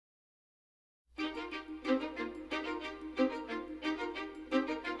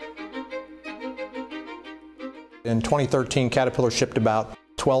In 2013, Caterpillar shipped about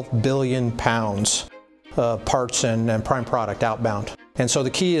 12 billion pounds of parts and prime product outbound. And so the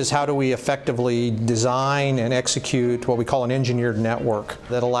key is, how do we effectively design and execute what we call an engineered network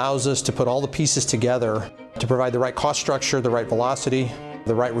that allows us to put all the pieces together to provide the right cost structure, the right velocity,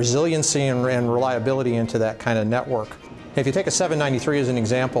 the right resiliency and reliability into that kind of network. If you take a 793 as an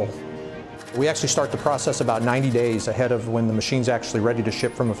example, we actually start the process about 90 days ahead of when the machine's actually ready to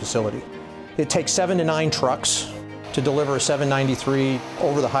ship from a facility. It takes 7 to 9 trucks to deliver a 793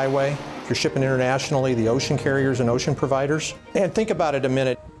 over the highway. If you're shipping internationally, the ocean carriers and ocean providers. And think about it a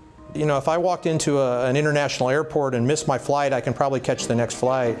minute. You know, if I walked into an international airport and missed my flight, I can probably catch the next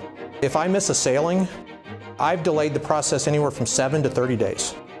flight. If I miss a sailing, I've delayed the process anywhere from 7 to 30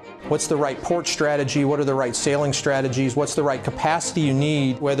 days. What's the right port strategy? What are the right sailing strategies? What's the right capacity you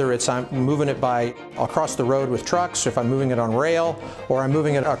need, whether it's I'm moving it by across the road with trucks, or if I'm moving it on rail, or I'm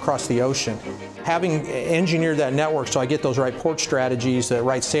moving it across the ocean. Having engineered that network so I get those right port strategies, that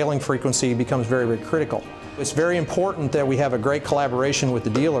right sailing frequency becomes very, very critical. It's very important that we have a great collaboration with the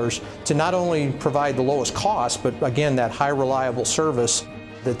dealers to not only provide the lowest cost, but again, that high reliable service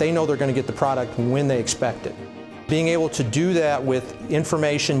that they know they're going to get the product when they expect it. Being able to do that with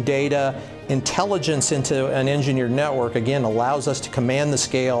information, data, intelligence into an engineered network, again, allows us to command the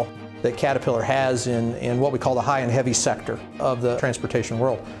scale that Caterpillar has in what we call the high and heavy sector of the transportation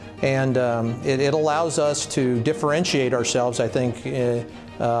world. And it allows us to differentiate ourselves, I think,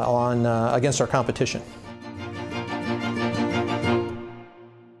 against our competition.